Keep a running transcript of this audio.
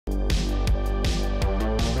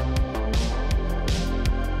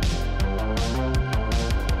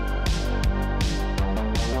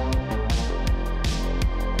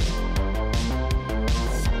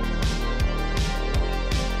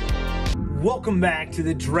Welcome back to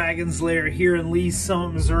the Dragon's Lair here in Lee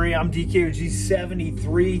Summit, Missouri. I'm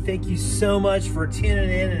DKOG73. Thank you so much for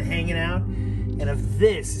tuning in and hanging out. And if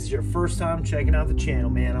this is your first time checking out the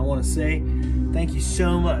channel, man, I want to say thank you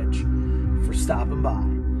so much for stopping by.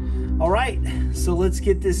 All right, so let's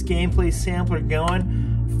get this gameplay sampler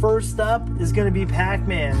going. First up is going to be Pac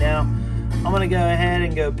Man. Now, I'm going to go ahead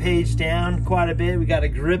and go page down quite a bit. We got a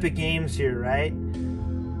grip of games here, right?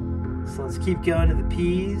 So let's keep going to the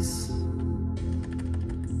P's.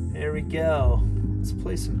 There we go. Let's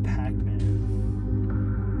play some Pac Man.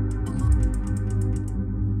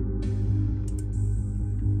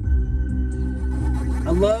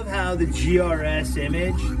 I love how the GRS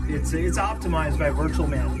image, it's optimized by Virtual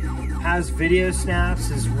Man. Has video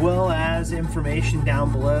snaps as well as information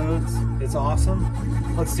down below. It's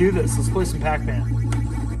awesome. Let's do this. Let's play some Pac Man.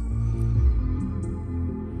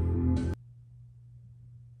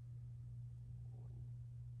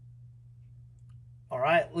 All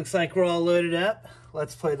right, looks like we're all loaded up.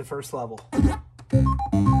 Let's play the first level.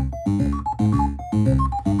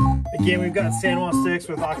 Again, we've got San Juan sticks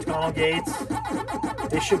with octagonal gates.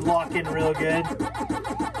 They should lock in real good.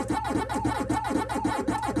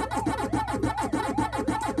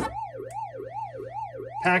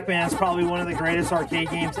 Pac Man is probably one of the greatest arcade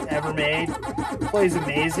games ever made. Plays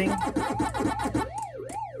amazing.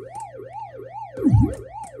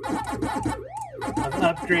 I've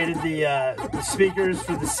upgraded the speakers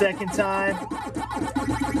for the second time.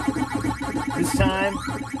 This time,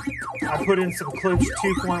 I put in some Clips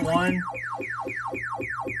 2.1.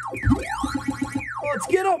 Oh, let's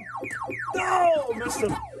get him! No, missed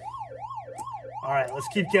him. All right, let's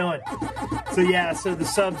keep going. So yeah, so the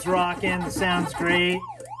sub's rocking, the sound's great.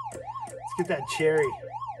 Let's get that cherry.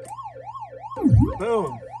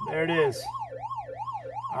 Boom, there it is.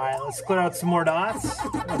 All right, let's clear out some more dots.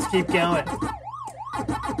 Let's keep going.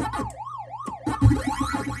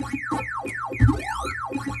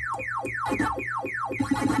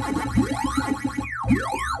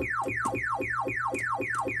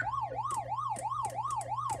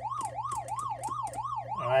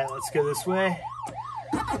 All right, let's go this way.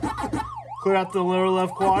 Clear out the lower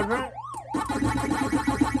left quadrant.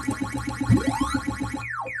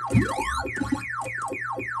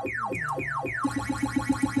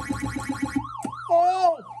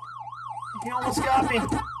 Oh! He almost got me.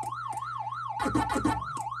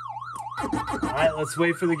 All right, let's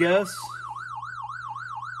wait for the ghost.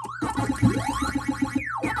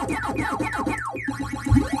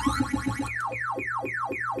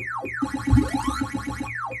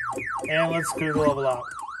 And let's clear the level out.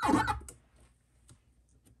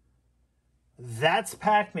 That's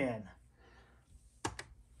Pac Man.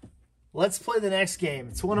 Let's play the next game.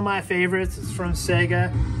 It's one of my favorites. It's from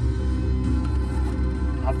Sega.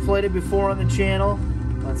 I've played it before on the channel.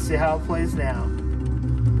 Let's see how it plays now.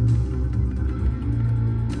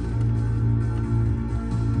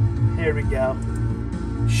 Here we go.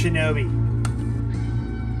 Shinobi.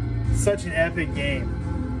 Such an epic game.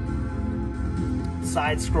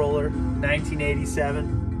 Side scroller,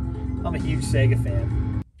 1987. I'm a huge Sega fan.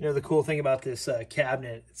 You know, the cool thing about this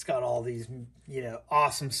cabinet, it's got all these, you know,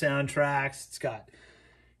 awesome soundtracks. It's got,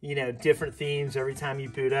 you know, different themes every time you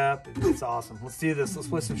boot up. It's awesome. Let's do this. Let's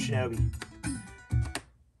play some Shinobi.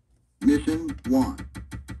 Mission 1.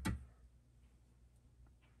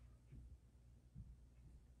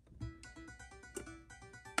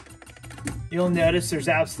 You'll notice there's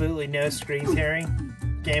absolutely no screen tearing.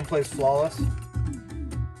 Gameplay's flawless.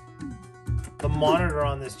 The monitor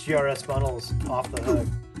on this GRS bundle is off the hook.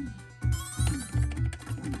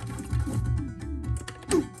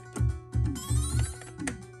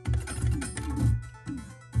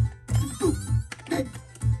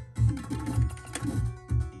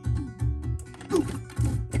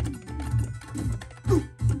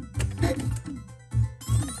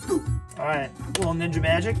 All right, a little ninja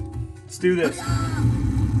magic. Let's do this.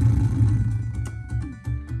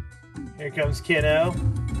 Here comes Kiddo.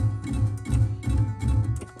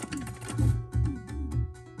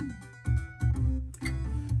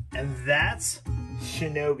 And that's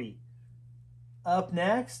Shinobi. Up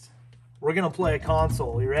next, we're gonna play a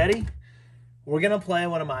console. You ready? We're gonna play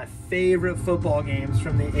one of my favorite football games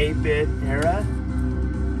from the 8-bit era.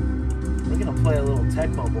 We're gonna play a little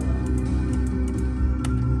Tecmo Bowl.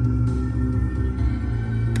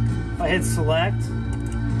 If I hit select,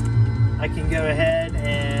 I can go ahead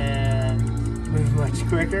and move much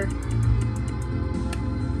quicker.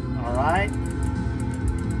 All right.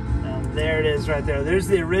 And there it is right there. There's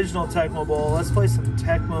the original Tecmo Bowl. Let's play some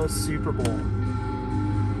Tecmo Super Bowl.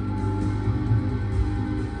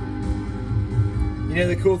 You know,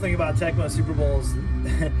 the cool thing about Tecmo Super Bowl is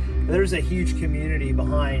there's a huge community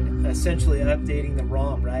behind essentially updating the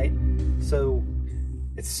ROM, right? So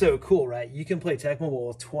it's so cool, right? You can play Tecmo Bowl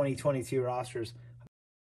with 2022 rosters.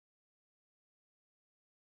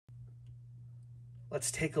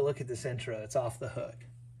 Let's take a look at this intro. It's off the hook.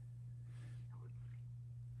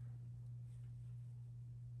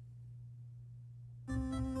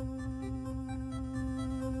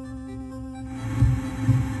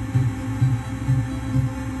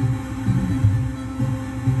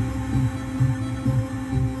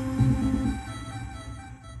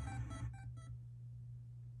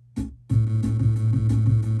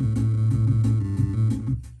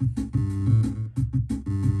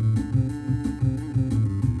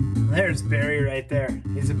 There's Barry right there.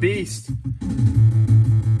 He's a beast.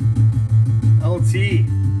 LT.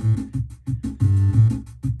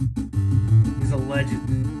 He's a legend.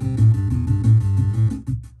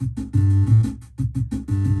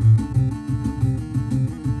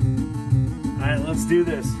 All right, let's do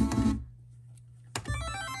this.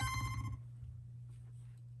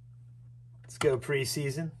 Let's go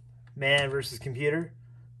preseason. Man versus computer.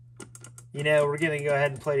 You know, we're going to go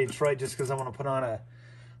ahead and play Detroit just because I want to put on a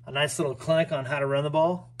nice little clinic on how to run the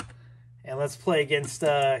ball. And let's play against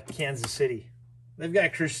Kansas City. They've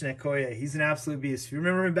got Christian Okoye. He's an absolute beast. If you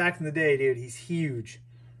remember him back in the day, dude, he's huge.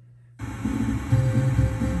 I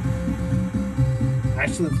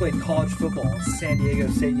actually played college football at San Diego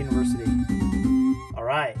State University. All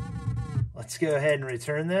right, let's go ahead and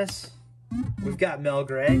return this. We've got Mel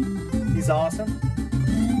Gray. He's awesome.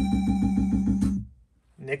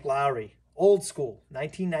 Nick Lowry, old school,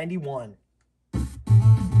 1991.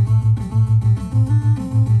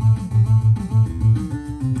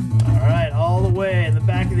 All right, all the way in the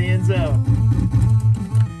back of the end zone.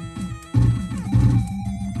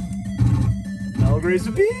 Mel Gray's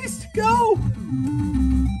a beast. Go!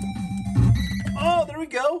 Oh, there we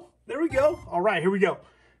go. There we go. All right, here we go.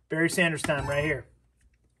 Barry Sanders time right here.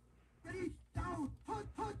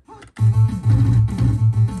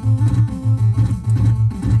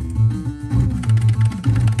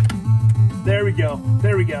 There we go.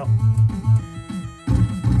 There we go.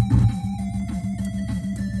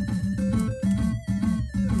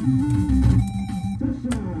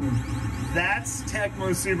 That's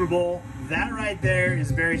Tecmo Super Bowl. That right there is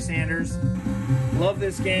Barry Sanders. Love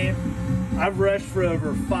this game. I've rushed for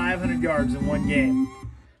over 500 yards in one game.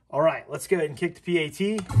 All right, let's go ahead and kick the PAT.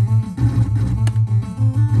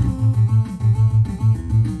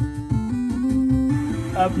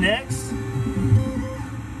 Up next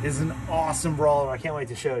is an awesome brawler. I can't wait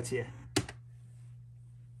to show it to you.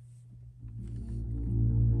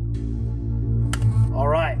 All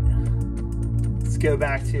right, let's go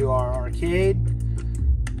back to our arcade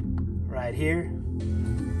right here.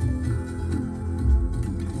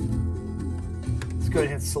 Let's go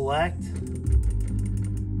ahead and select.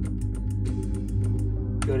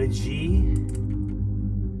 Go to G.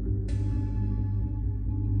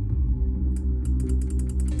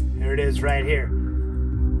 There it is right here.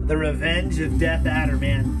 The Revenge of Death Adder,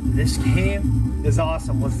 man. This game is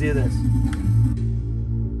awesome. Let's do this.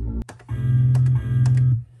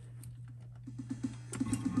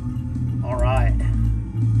 All right.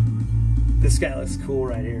 This guy looks cool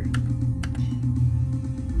right here.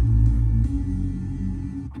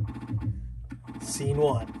 Scene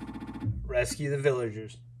 1. Rescue the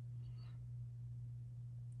villagers.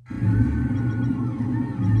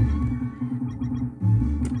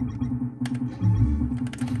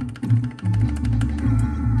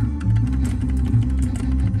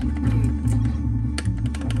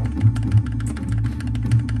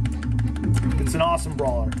 It's an awesome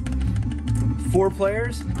brawler. 4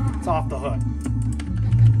 players, it's off the hook.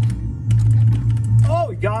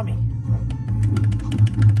 Oh, he got me.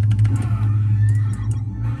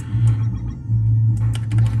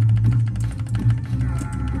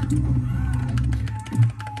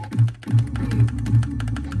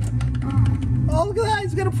 Oh, look at that,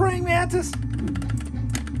 he's got a praying mantis.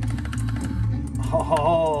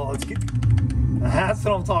 Oh, let's get, that's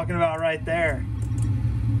what I'm talking about right there.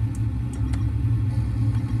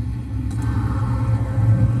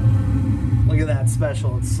 Look at that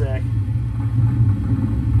special, it's sick.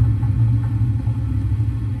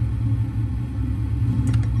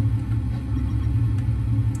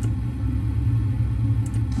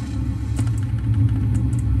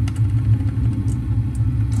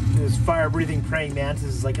 This fire-breathing praying mantis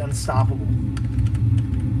is like unstoppable.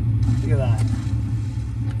 Look at that.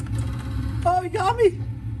 Oh, he got me!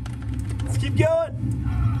 Let's keep going.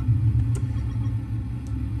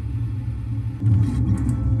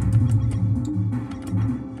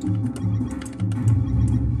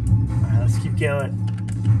 All right, let's keep going.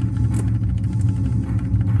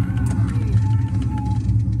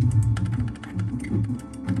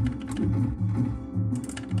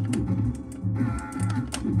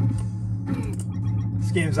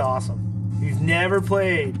 game's awesome. If you've never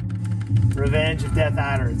played Revenge of Death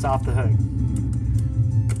Adder, it's off the hook.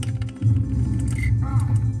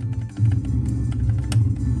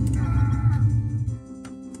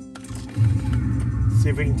 See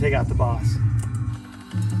if we can take out the boss.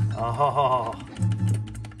 Oh.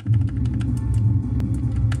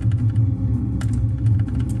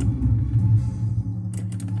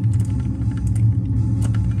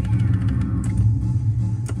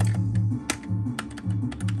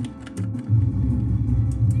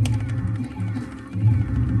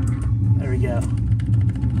 There we go.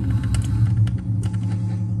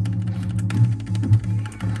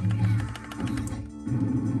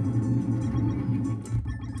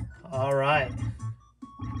 All right.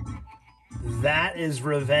 That is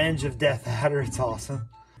Revenge of Death Adder. It's awesome.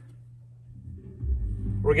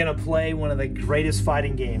 We're gonna play one of the greatest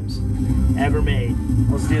fighting games ever made.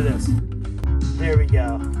 Let's do this. There we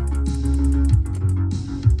go.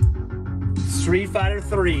 Street Fighter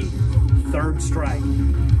 3, Third Strike.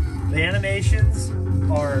 The animations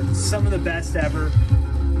are some of the best ever.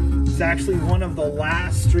 It's actually one of the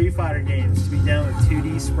last Street Fighter games to be done with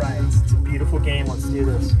 2D sprites. It's a beautiful game. Let's do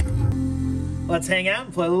this. Let's hang out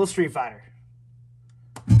and play a little Street Fighter.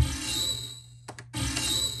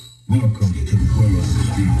 Welcome to the world of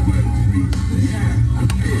Street Fighter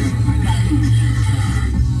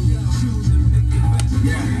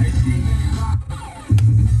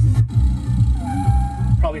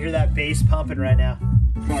 3. Probably hear that bass pumping right now.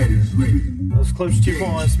 Fighters ready. Those close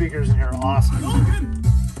 2.1 speakers in here are awesome.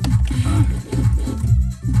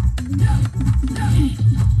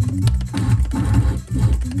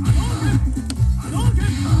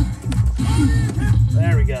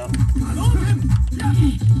 There we go.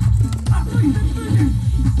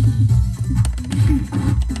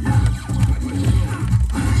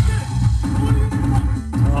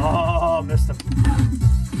 Oh, missed him.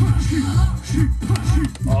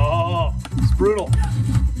 Oh, it's brutal.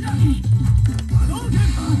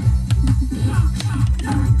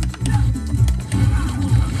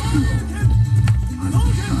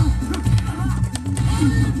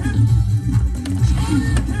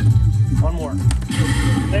 One more.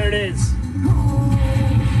 There it is. You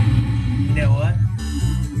know what?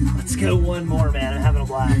 Let's go one more, man. I'm having a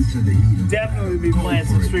blast. Definitely be playing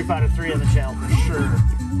some Street Fighter 3 on the channel for sure.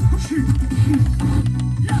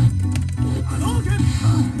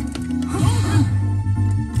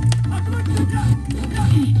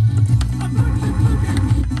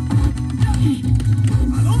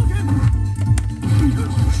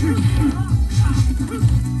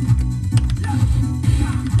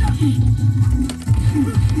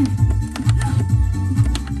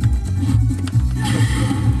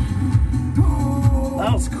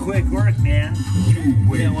 That was quick work, man.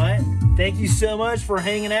 You know what? Thank you so much for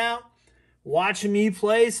hanging out, watching me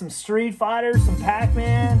play some Street Fighter, some Pac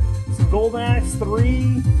Man, some Golden Axe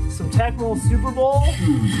 3, some Tecmo Super Bowl.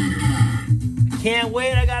 Can't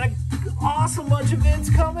wait. I got an awesome bunch of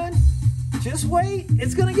vids coming. Just wait.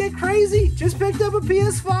 It's going to get crazy. Just picked up a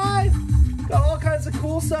PS5. Got all kinds of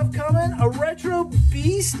cool stuff coming. A retro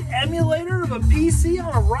beast emulator of a PC on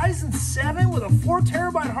a Ryzen 7 with a 4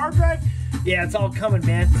 terabyte hard drive. Yeah, it's all coming,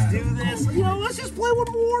 man. Let's do this. You know, let's just play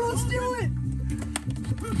one more. Let's do it.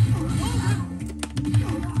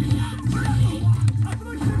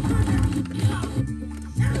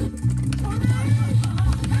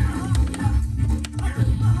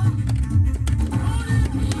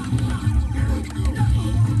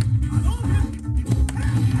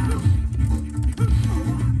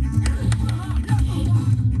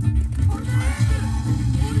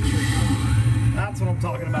 That's what I'm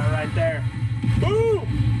talking about right there. Boom!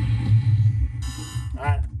 All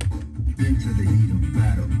right. Into the heat of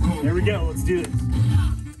battle. There we go. Let's do this.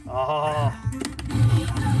 Oh.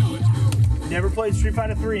 Never played Street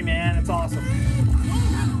Fighter 3, man. It's awesome.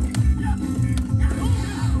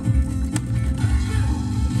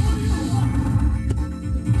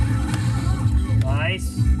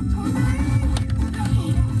 Nice.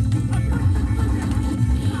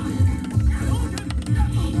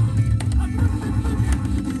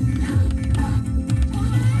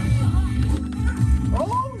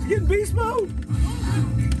 Oh, he's getting beast mode.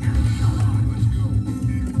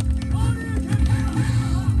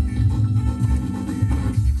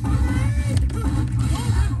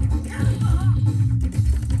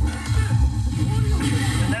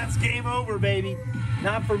 And that's game over, baby.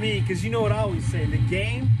 Not for me, because you know what I always say, the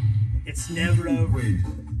game, it's never over.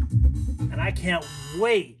 And I can't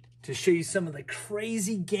wait to show you some of the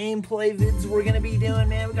crazy gameplay vids we're going to be doing,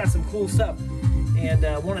 man. We got some cool stuff. And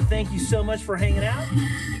I want to thank you so much for hanging out.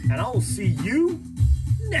 And I will see you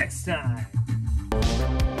next time.